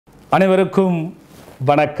அனைவருக்கும்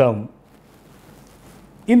வணக்கம்.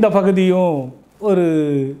 இந்த பகுதியும் ஒரு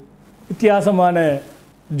வித்தியாசமான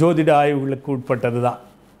ஜோதிட ஆய்வுகளுக்கு உட்பட்டது தான்.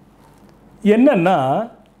 என்னன்னா,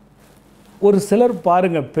 ஒரு சிலர்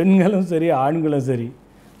பாருங்கள், பெண்களும் சரி ஆண்களும் சரி,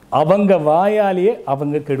 அவங்க வாயாலேயே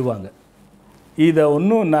அவங்க கெடுவாங்க. இதை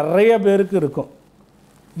ஒன்றும் நிறைய பேருக்கு இருக்கும்.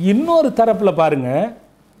 இன்னொரு தரப்பில் பாருங்கள்,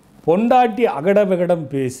 பொண்டாட்டி அகட விகடம்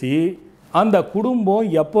பேசி அந்த குடும்பம்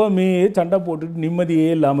எப்போவுமே சண்டை போட்டுட்டு நிம்மதியே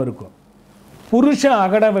இல்லாமல் இருக்கும். புருஷன்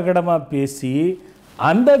அகட விகடமாக பேசி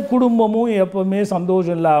அந்த குடும்பமும் எப்போவுமே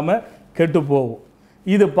சந்தோஷம் இல்லாமல் கெட்டு போகும்.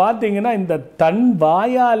 இது பார்த்திங்கன்னா, இந்த தன்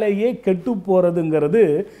வாயாலேயே கெட்டு போகிறதுங்கிறது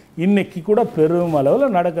இன்றைக்கி கூட பெரும்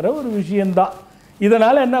அளவில் நடக்கிற ஒரு விஷயந்தான்.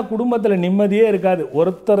 இதனால் என்ன, குடும்பத்தில் நிம்மதியே இருக்காது.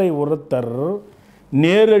 ஒருத்தரை ஒருத்தர்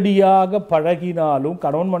நேரடியாக பழகினாலும்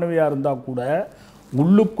கணவன் மனைவியாக இருந்தால் கூட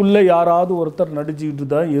உள்ளுக்குள்ளே யாராவது ஒருத்தர் நடிச்சுக்கிட்டு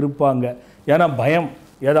தான் இருப்பாங்க. ஏன்னா பயம்,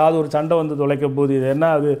 ஏதாவது ஒரு சண்டை வந்து தொலைக்க போகுது, இது என்ன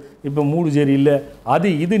அது இப்போ மூடு சரியில்லை, அது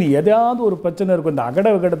இதுன்னு எதாவது ஒரு பிரச்சனை இருக்கும். இந்த அகட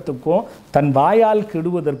விகடத்துக்கும் தன் வாயால்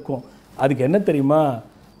கெடுவதற்கும் அதுக்கு என்ன தெரியுமா,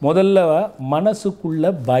 முதல்ல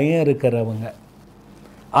மனசுக்குள்ளே பயம் இருக்கிறவங்க.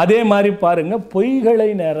 அதே மாதிரி பாருங்கள், பொய்களை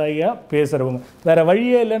நிறையா பேசுகிறவங்க. வேறு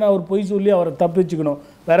வழியே இல்லைன்னு அவர் பொய் சொல்லி அவரை தப்பிச்சுக்கணும்,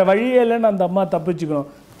 வேறு வழியே இல்லைன்னு அந்த அம்மா தப்பிச்சுக்கணும்.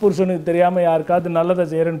 புருஷனுக்கு தெரியாமல் யாருக்காவது நல்லதை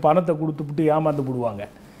செய்கிறேன்னு பணத்தை கொடுத்துவிட்டு ஏமாந்து போடுவாங்க.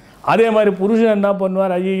 அதே மாதிரி புருஷன் என்ன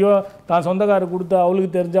பண்ணுவார், ஐயோ தான் சொந்தக்காரர் கொடுத்து அவளுக்கு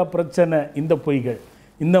தெரிஞ்சால் பிரச்சனை. இந்த பொய்கள்,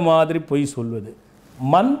 இந்த மாதிரி பொய் சொல்வது.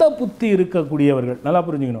 மந்த புத்தி இருக்கக்கூடியவர்கள், நல்லா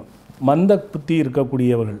புரிஞ்சுக்கணும், மந்த புத்தி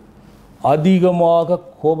இருக்கக்கூடியவர்கள், அதிகமாக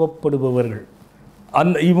கோபப்படுபவர்கள்,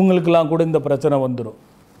 இவங்களுக்கெல்லாம் கூட இந்த பிரச்சனை வந்துடும்.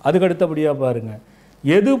 அதுக்கு அடுத்தபடியாக பாருங்கள்,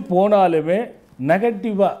 எது போனாலுமே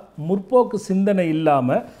நெகட்டிவாக முற்போக்கு சிந்தனை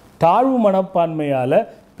இல்லாமல் தாழ்வு மனப்பான்மையால்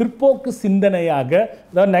பிற்போக்கு சிந்தனையாக,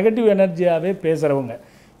 அதாவது நெகட்டிவ் எனர்ஜியாகவே பேசுகிறவங்க.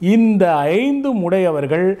 இந்த 5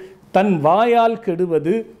 உடையவர்கள் தன் வாயால்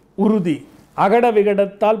கெடுவது உறுதி, அகட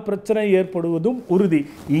விகடத்தால் பிரச்சனை ஏற்படுவதும் உறுதி.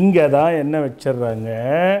 இங்கே தான் என்ன வச்சிடுறாங்க,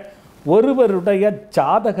 ஒருவருடைய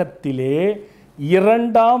ஜாதகத்திலே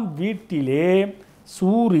 2ஆம் வீட்டிலே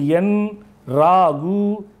சூரியன், ராகு,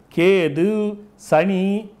 கேது, சனி,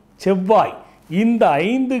 செவ்வாய், இந்த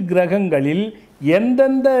 5 கிரகங்களில்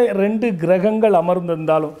எந்தெந்த 2 கிரகங்கள்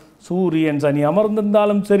அமர்ந்திருந்தாலும், சூரியன் சனி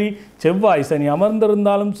அமர்ந்திருந்தாலும் சரி, செவ்வாய் சனி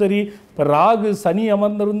அமர்ந்திருந்தாலும் சரி, இப்போ ராகு சனி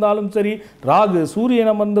அமர்ந்திருந்தாலும் சரி, ராகு சூரியன்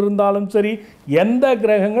அமர்ந்திருந்தாலும் சரி, எந்த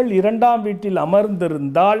கிரகங்கள் 2ஆம் வீட்டில்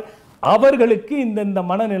அமர்ந்திருந்தால் அவர்களுக்கு இந்தந்த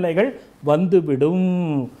மனநிலைகள் வந்துவிடும்.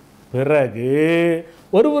 பிறகு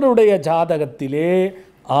ஒருவருடைய ஜாதகத்திலே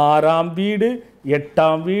 6ஆம் வீடு,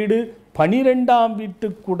 8ஆம் வீடு, 12ஆம்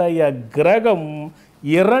வீட்டுக்குடைய கிரகம்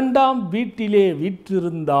 2ஆம் வீட்டிலே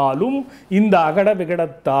வீற்றிருந்தாலும் இந்த அகட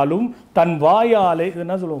விகடத்தாலும் தன் வாயாலே, இது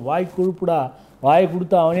என்ன சொல்லுவோம், வாய் கொழுப்புடா, வாயை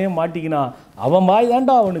கொடுத்து அவனே மாட்டிக்கினான், அவன் வாய்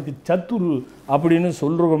தாண்டா அவனுக்கு சத்துரு அப்படின்னு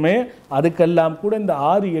சொல்கிறோமே, அதுக்கெல்லாம் கூட இந்த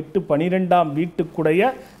 6, 8, 12ஆம்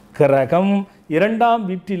வீட்டுக்குடைய கிரகம் 2ஆம்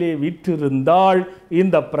வீட்டிலே வீற்றிருந்தால்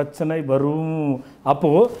இந்த பிரச்சனை வரும்.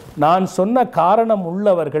 அப்போது நான் சொன்ன காரணம்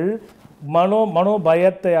உள்ளவர்கள்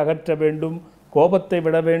மனோபயத்தை அகற்ற வேண்டும், கோபத்தை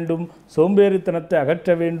விட வேண்டும், சோம்பேறித்தனத்தை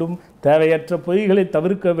அகற்ற வேண்டும், தேவையற்ற பொய்களை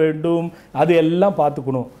தவிர்க்க வேண்டும். அது எல்லாம்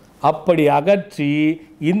பார்த்துக்கணும். அப்படி அகற்றி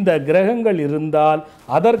இந்த கிரகங்கள் இருந்தால்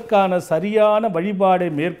அதற்கான சரியான வழிபாடை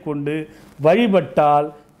மேற்கொண்டு வழிபட்டால்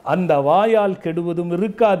அந்த வாயால் கெடுவதும்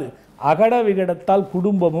இருக்காது, அகட விகடத்தால்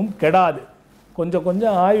குடும்பமும் கெடாது. கொஞ்சம்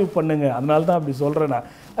கொஞ்சம் ஆய்வு பண்ணுங்க. அதனால தான் அப்படி சொல்கிறேன் நான்.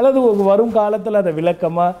 அல்லது வரும் காலத்தில் அதை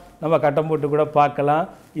விளக்கமாக நம்ம கட்டம் போட்டு கூட பார்க்கலாம்.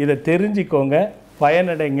 இதை தெரிஞ்சுக்கோங்க,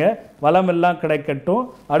 பயனடைங்க, வளமெல்லாம் கிடைக்கட்டும்.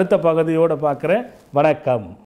 அடுத்த பகுதியோடு பார்க்குறேன். வணக்கம்.